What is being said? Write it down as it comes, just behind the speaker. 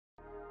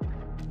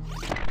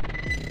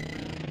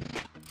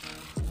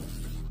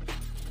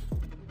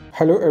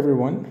Hello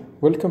everyone,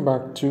 welcome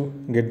back to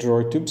Get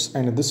Droid Tips,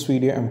 and in this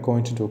video I'm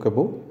going to talk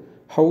about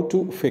how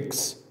to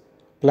fix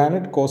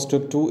Planet Coaster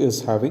 2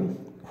 is having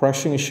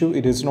crashing issue.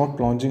 It is not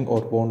launching or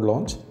won't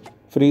launch,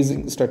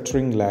 freezing,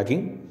 stuttering,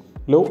 lagging,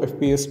 low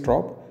FPS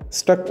drop,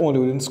 stuck on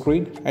loading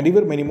screen, and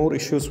even many more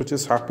issues which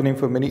is happening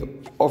for many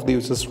of the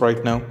users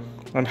right now,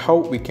 and how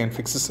we can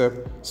fix this up.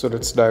 So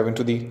let's dive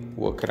into the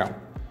workaround.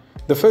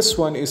 The first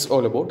one is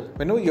all about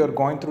whenever you are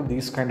going through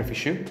these kind of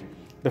issue,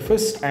 the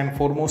first and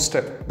foremost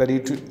step that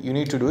you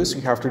need to do is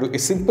you have to do a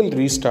simple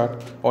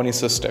restart on your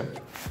system.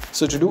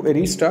 So to do a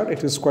restart,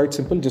 it is quite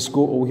simple. Just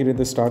go over here in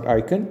the start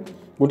icon,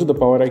 go to the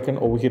power icon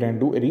over here and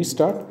do a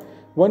restart.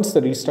 Once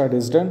the restart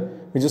is done,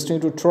 we just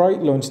need to try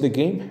launch the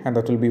game and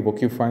that will be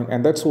working fine.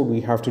 And that's what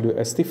we have to do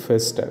as the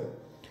first step.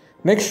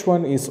 Next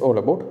one is all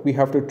about, we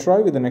have to try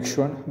with the next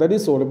one. That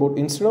is all about,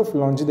 instead of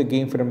launching the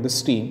game from the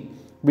Steam,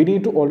 we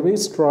need to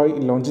always try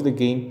launching the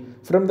game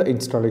from the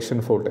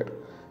installation folder.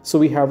 So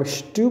we have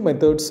two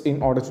methods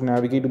in order to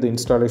navigate to the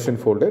installation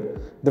folder.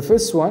 The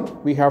first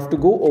one, we have to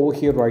go over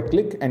here, right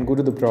click and go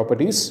to the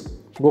properties,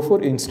 go for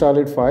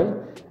installed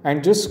file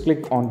and just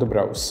click on the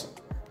browse.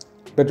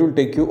 That will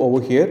take you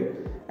over here,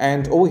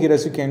 and over here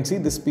as you can see,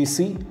 this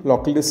PC,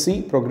 local disk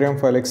C, program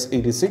file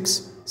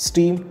x86,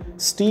 Steam,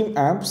 Steam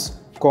apps,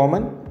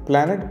 common,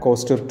 Planet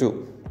Coaster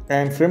 2.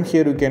 And from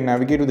here you can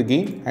navigate to the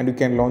game and you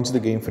can launch the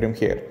game from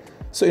here.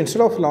 So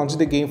instead of launching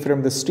the game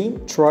from the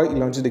Steam, try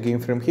launching the game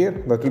from here.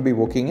 That will be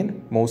working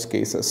in most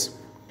cases.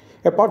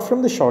 Apart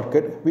from the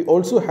shortcut, we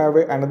also have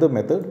another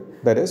method.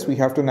 That is, we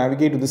have to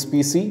navigate to this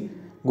PC,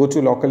 go to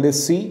local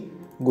disk C,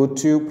 go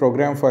to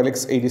program file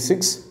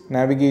x86,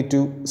 navigate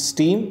to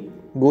Steam,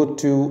 go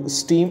to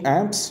Steam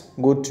apps,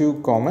 go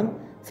to common.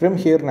 From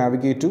here,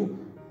 navigate to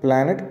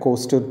Planet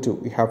Coaster 2.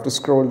 We have to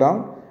scroll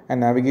down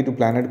and navigate to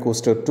Planet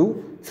Coaster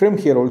 2. From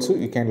here also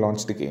you can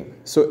launch the game.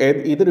 So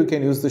either you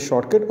can use the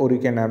shortcut or you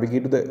can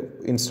navigate to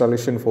the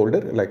installation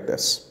folder like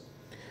this.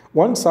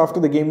 Once after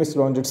the game is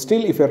launched,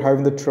 still if you are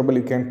having the trouble,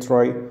 you can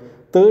try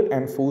third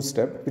and fourth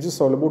step, which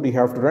is all about you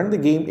have to run the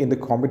game in the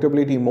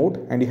compatibility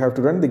mode and you have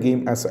to run the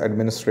game as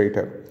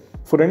administrator.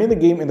 For running the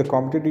game in the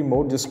compatibility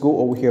mode, just go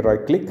over here,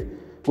 right click,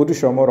 go to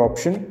show more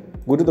option,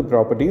 go to the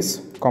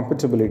properties,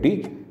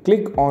 compatibility,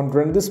 click on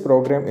run this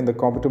program in the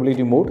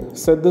compatibility mode,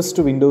 set this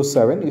to Windows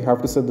 7, you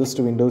have to set this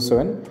to Windows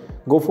 7,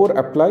 go for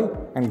apply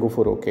and go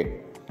for OK.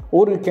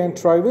 Or you can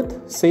try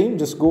with same,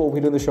 just go over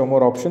here to the show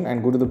more option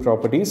and go to the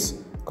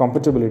properties,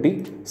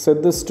 compatibility,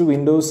 set this to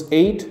Windows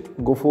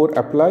 8, go for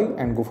apply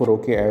and go for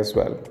OK as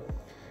well.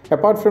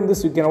 Apart from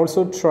this, you can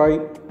also try,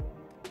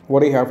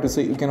 what I have to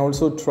say, you can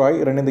also try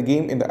running the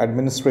game in the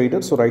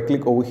administrator. So right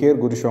click over here,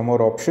 go to show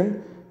more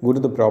option, go to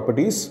the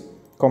properties,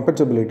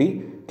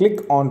 compatibility, click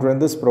on run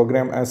this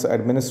program as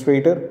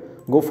administrator,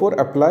 go for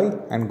apply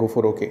and go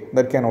for OK.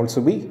 That can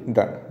also be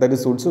done. That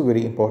is also a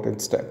very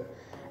important step.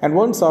 And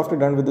once after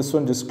done with this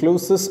one, just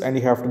close this and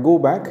you have to go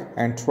back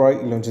and try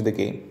launching the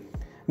game.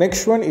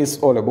 Next one is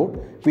all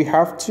about, we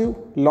have to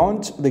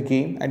launch the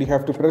game and you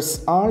have to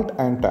press Alt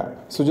and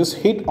Tab. So just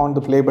hit on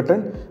the play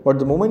button, but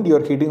the moment you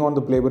are hitting on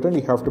the play button,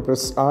 you have to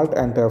press Alt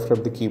and Tab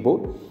from the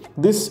keyboard.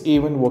 This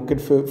even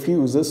worked for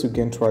few users. You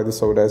can try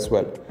this out as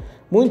well.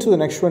 Moving to the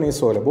next one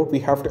is all about, we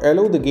have to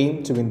allow the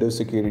game to Windows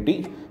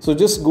security. So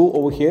just go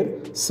over here,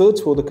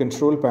 search for the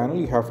control panel.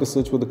 You have to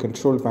search for the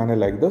control panel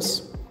like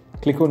this.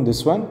 Click on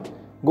this one.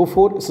 Go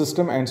for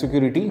system and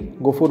security.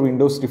 Go for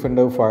Windows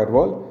Defender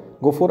Firewall.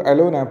 Go for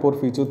allow an app or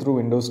feature through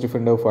Windows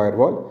Defender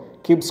Firewall.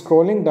 Keep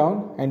scrolling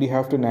down and you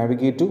have to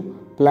navigate to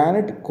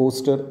Planet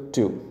Coaster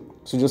 2.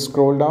 So just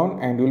scroll down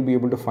and you will be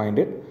able to find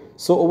it.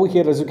 So over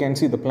here as you can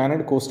see, the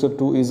Planet Coaster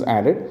 2 is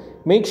added.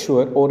 Make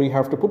sure, or you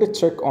have to put a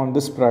check on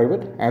this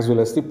private as well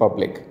as the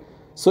public.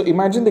 So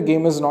imagine the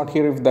game is not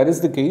here. If that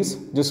is the case,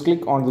 just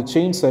click on the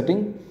change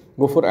setting,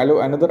 go for allow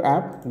another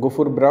app, go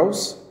for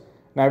browse,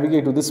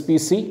 navigate to this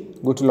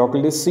PC, go to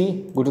local disk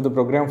C, go to the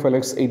program file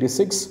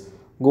x86,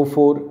 go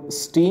for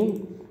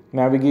Steam,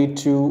 navigate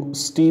to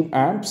Steam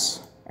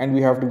apps and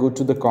we have to go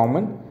to the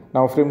common.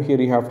 Now from here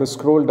you have to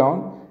scroll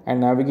down and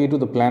navigate to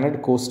the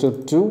Planet Coaster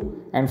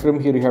 2, and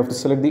from here you have to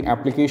select the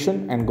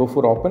application and go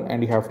for open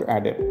and you have to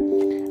add it.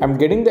 I'm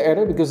getting the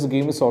error because the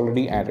game is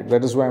already added.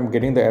 That is why I'm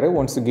getting the error.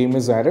 Once the game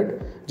is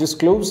added, just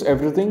close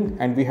everything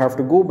and we have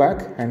to go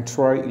back and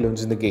try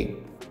launching the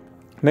game.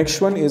 Next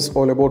one is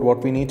all about,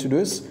 what we need to do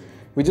is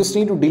we just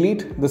need to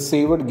delete the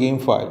saved game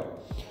file.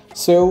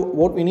 So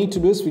what we need to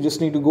do is we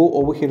just need to go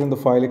over here in the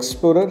file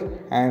explorer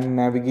and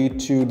navigate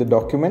to the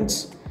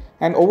documents.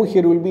 And over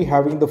here we'll be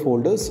having the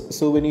folders.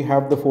 So when you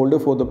have the folder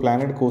for the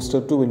Planet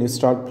Coaster 2, when you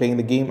start playing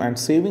the game and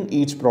saving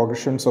each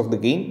progressions of the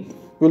game,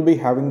 you'll be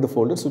having the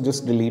folder. So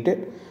just delete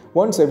it.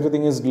 Once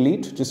everything is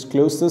deleted, just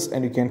close this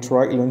and you can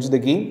try launch the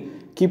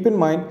game. Keep in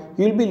mind,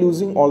 you'll be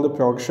losing all the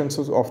progressions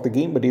of the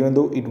game, but even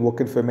though it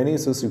worked for many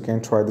users, you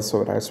can try this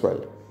out as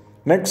well.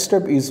 Next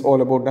step is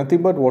all about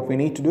nothing but what we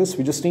need to do is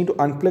we just need to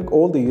unplug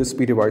all the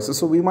USB devices.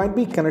 So we might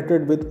be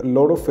connected with a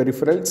lot of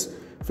peripherals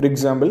For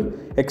example,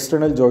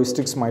 external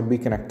joysticks might be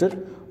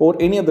connected or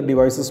any other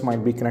devices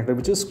might be connected,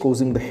 which is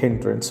causing the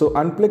hindrance. So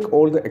unplug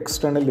all the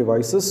external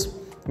devices.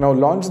 Now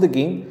launch the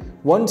game.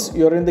 Once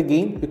you're in the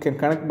game, you can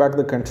connect back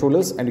the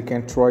controllers and you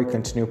can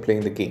continue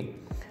playing the game.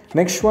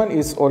 Next one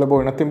is all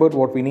about nothing but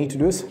what we need to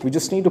do is we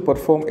just need to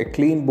perform a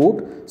clean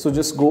boot. So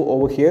just go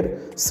over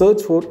here,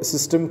 search for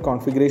system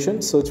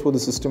configuration, search for the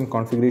system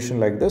configuration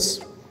like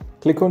this.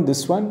 Click on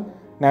this one,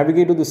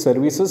 navigate to the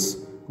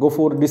services, go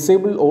for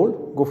disable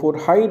all, go for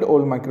hide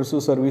all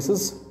Microsoft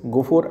services,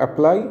 go for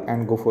apply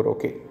and go for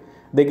OK.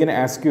 They're going to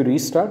ask you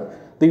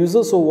restart. The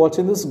users who are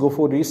watching this go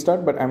for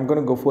restart, but I'm going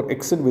to go for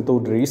exit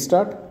without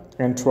restart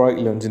and try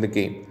launching the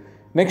game.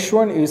 Next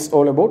one is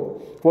all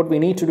about what we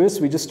need to do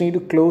is we just need to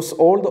close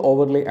all the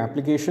overlay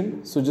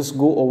application. So just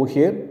go over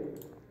here,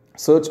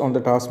 search on the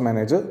task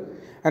manager,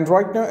 and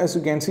right now as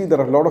you can see there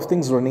are a lot of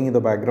things running in the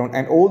background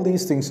and all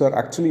these things are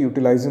actually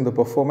utilizing the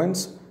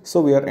performance,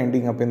 so we are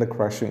ending up in the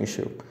crashing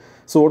issue.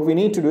 So what we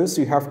need to do is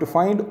you have to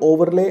find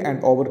overlay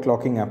and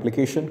overclocking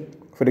application.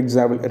 For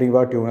example,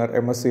 Riva Tuner,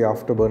 MSA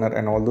Afterburner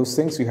and all those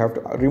things, you have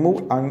to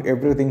remove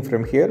everything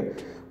from here.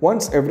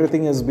 Once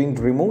everything has been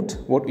removed,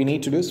 what we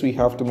need to do is we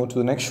have to move to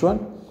the next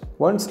one.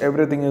 Once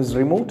everything is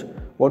removed,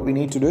 what we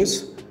need to do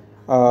is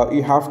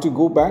you have to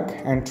go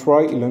back and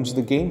try launch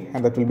the game,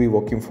 and that will be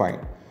working fine.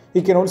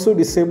 You can also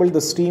disable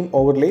the Steam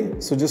overlay.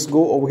 So just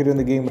go over here in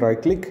the game,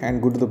 right click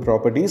and go to the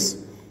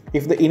properties.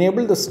 If the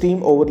enable the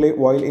Steam overlay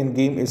while in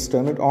game is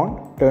turn it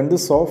on, turn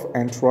this off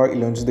and try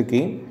launch the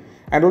game.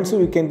 And also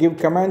you can give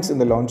commands in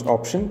the launch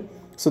option.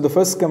 So the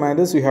first command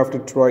is you have to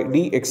try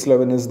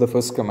dx11 is the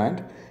first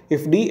command.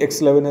 If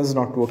dx11 is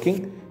not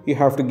working, you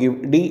have to give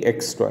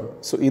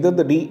dx12. So either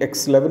the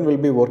dx11 will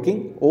be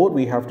working or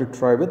we have to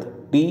try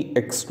with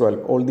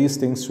dx12. All these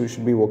things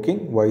should be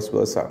working, vice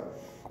versa.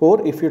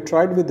 Or if you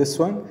tried with this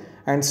one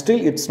and still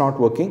it's not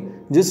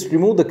working, just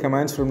remove the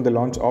commands from the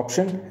launch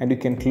option and you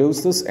can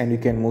close this and you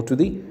can move to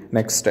the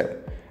next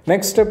step.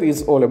 Next step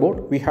is all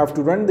about we have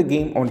to run the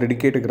game on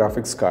dedicated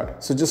graphics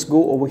card. So just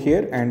go over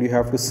here and you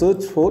have to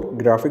search for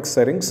graphics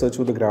settings, search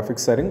for the graphics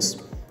settings,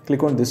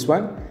 click on this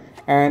one.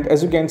 And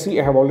as you can see,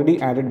 I have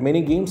already added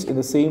many games. In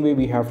the same way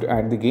we have to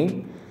add the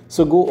game.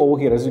 So go over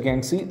here, as you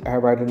can see, I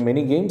have added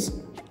many games.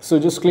 So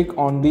just click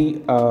on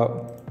the,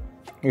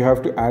 you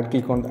have to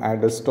click on the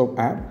add desktop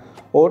app,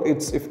 or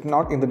it's if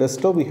not in the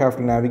desktop, we have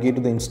to navigate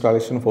to the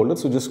installation folder.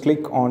 So just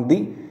click on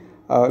the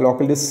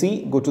local disk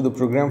C, go to the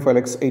program file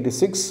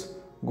x86,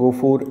 go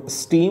for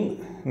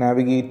Steam,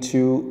 navigate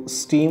to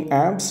Steam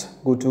apps,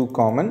 go to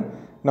common.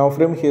 Now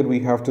from here we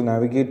have to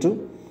navigate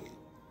to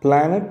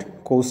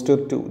Planet Coaster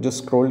 2.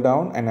 Just scroll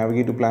down and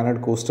navigate to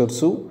Planet Coaster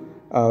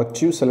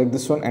 2, select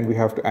this one and we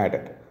have to add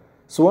it.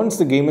 So once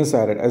the game is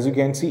added, as you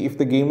can see, if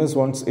the game is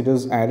once it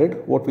is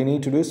added, what we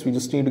need to do is we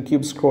just need to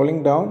keep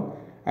scrolling down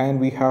and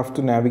we have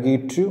to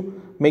navigate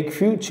to make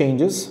few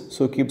changes.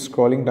 So keep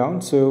scrolling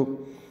down. So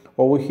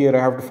over here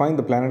I have to find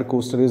the Planet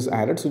Coaster is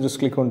added. So just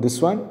click on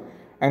this one.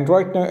 And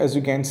right now, as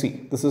you can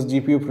see, this is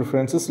GPU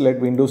preferences, let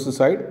Windows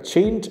decide.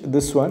 Change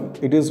this one.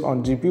 It is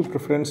on GPU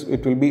preference.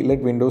 It will be let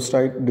Windows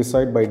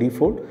decide by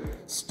default.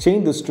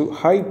 Change this to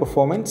high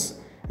performance.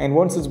 And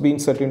once it's been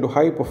set into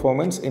high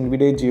performance,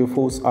 NVIDIA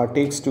GeForce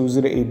RTX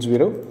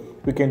 2080,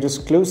 we can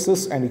just close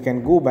this and you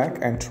can go back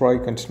and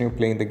continue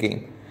playing the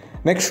game.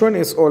 Next one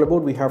is all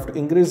about we have to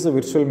increase the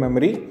virtual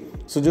memory.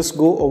 So just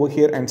go over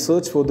here and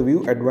search for the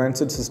View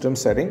Advanced System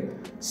Setting.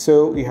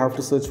 So you have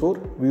to search for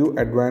View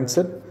Advanced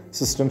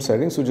System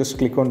Settings. So just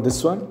click on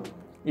this one.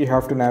 You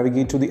have to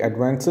navigate to the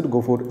Advanced,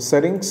 go for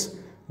Settings,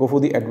 go for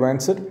the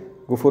Advanced,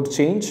 go for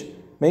Change.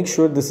 Make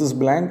sure this is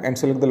blank and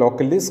select the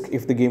local disk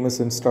if the game is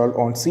installed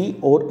on C,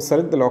 or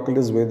select the local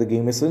disk where the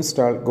game is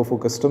installed. Go for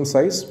Custom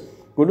Size,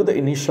 go to the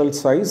initial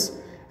size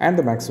and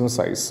the maximum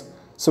size.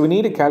 So we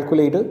need a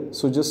calculator.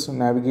 So just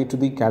navigate to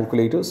the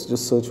calculators,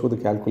 just search for the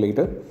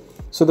calculator.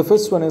 So the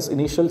first one is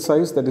initial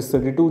size, that is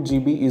 32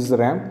 GB is the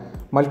RAM,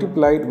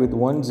 multiplied with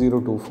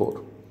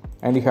 1024.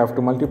 And you have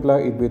to multiply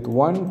it with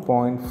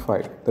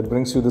 1.5. That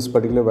brings you this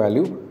particular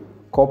value.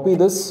 Copy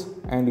this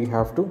and you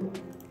have to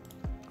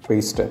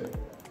paste it.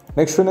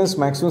 Next one is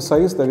maximum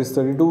size, that is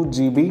 32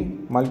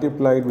 GB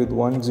multiplied with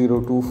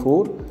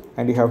 1024,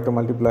 and you have to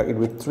multiply it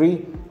with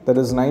 3, that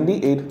is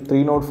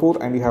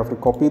 98304, and you have to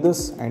copy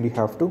this and you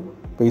have to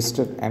paste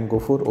it and go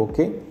for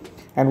OK.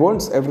 And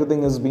once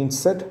everything has been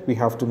set, we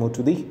have to move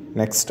to the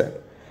next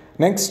step.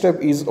 Next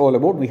step is all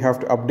about we have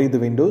to update the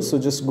Windows. So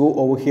just go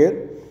over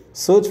here,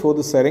 search for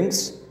the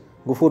settings,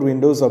 go for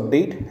Windows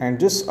Update and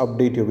just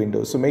update your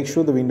Windows. So make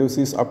sure the Windows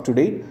is up to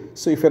date.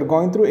 So if you're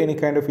going through any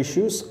kind of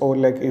issues, or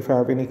like if you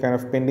have any kind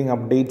of pending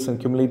updates and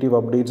cumulative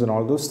updates and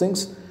all those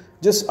things,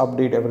 just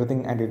update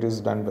everything and it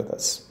is done with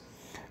us.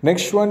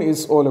 Next one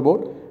is all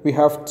about we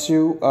have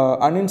to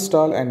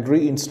uninstall and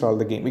reinstall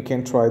the game. We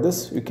can try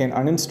this. You can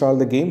uninstall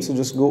the game. So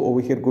just go over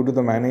here, go to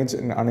the manage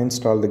and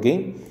uninstall the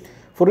game.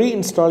 For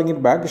reinstalling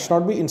it back, you should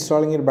not be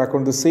installing it back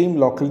on the same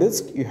local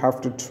disk. You have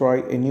to try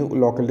a new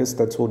local disk.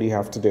 That's what you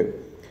have to do.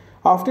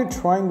 After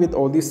trying with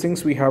all these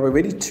things, we have a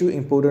very two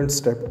important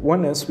step.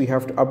 One is we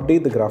have to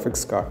update the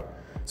graphics card.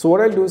 So what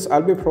I'll do is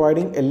I'll be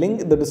providing a link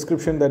in the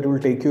description that will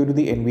take you to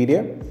the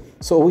NVIDIA.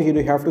 So over here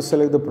you have to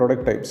select the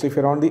product type. So if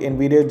you're on the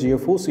NVIDIA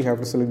GeForce, you have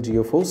to select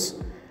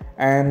GeForce.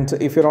 And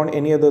if you're on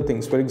any other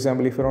things, for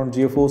example, if you're on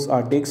GeForce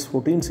RTX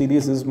 14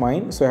 series is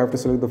mine, so I have to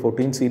select the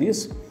 14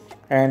 series.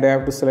 And I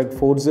have to select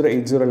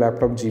 4080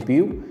 laptop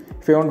GPU.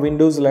 If you're on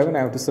Windows 11, I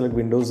have to select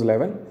Windows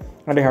 11.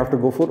 And I have to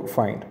go for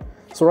find.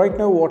 So right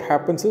now what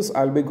happens is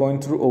I'll be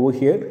going through over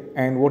here,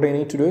 and what I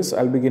need to do is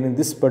I'll be getting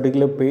this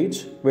particular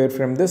page where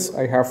from this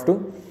I have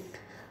to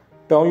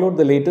download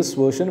the latest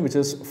version, which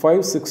is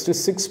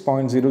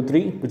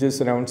 566.03, which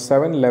is around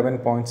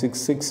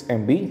 711.66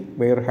 MB,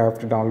 where I have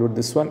to download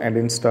this one and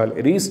install.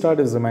 Restart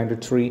is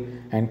mandatory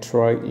and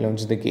try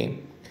launch the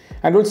game.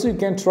 And also you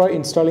can try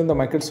installing the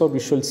Microsoft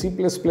Visual C++,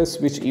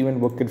 which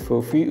even worked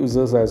for few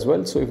users as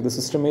well. So if the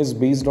system is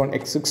based on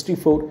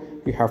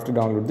x64, you have to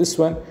download this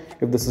one.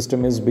 If the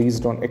system is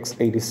based on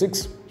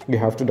x86, you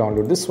have to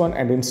download this one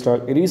and install.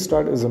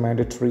 Restart is a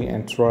mandatory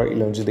and try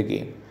launch the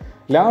game.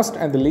 Last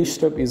and the least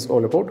step is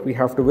all about we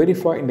have to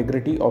verify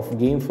integrity of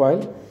game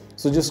file.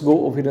 So just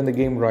go over here in the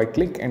game, right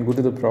click and go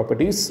to the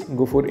properties,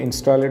 go for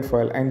installed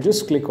file and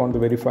just click on the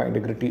verify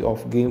integrity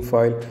of game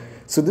file.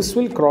 So this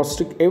will cross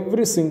check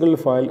every single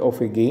file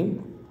of a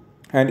game,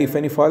 and if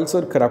any files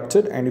are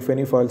corrupted and if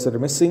any files are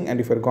missing and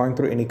if you're going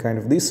through any kind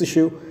of this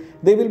issue,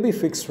 they will be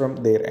fixed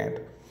from their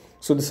end.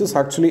 So this is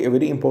actually a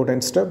very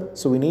important step.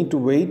 So we need to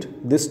wait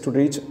this to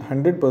reach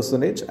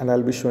 100% and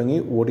I'll be showing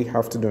you what you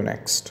have to do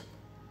next.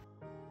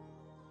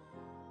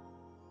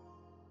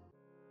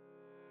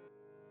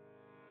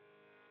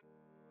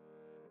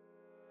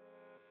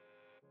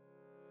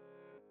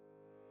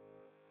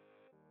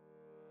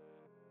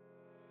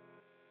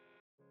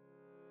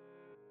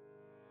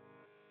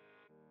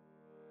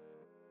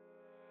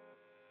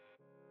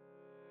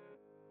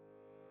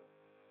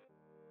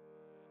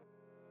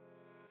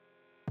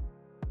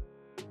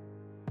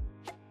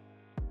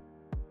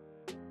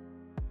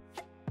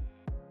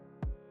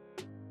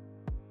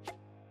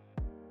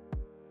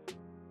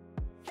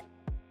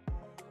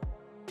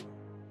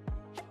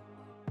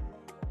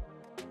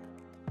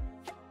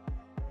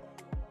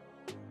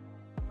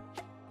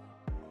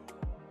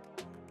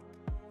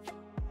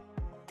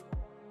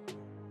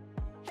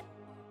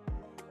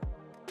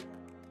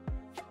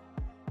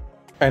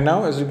 And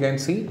now as you can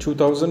see,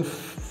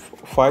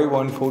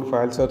 2514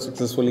 files are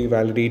successfully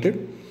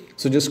validated.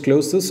 So just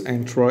close this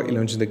and try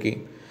launch the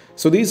game.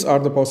 So these are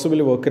the possible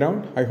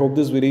workaround. I hope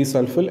this video is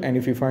helpful, and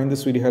if you find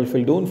this video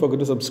helpful, don't forget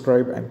to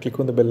subscribe and click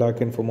on the bell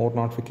icon for more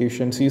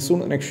notifications. See you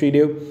soon in the next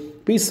video.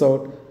 Peace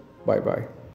out. Bye bye.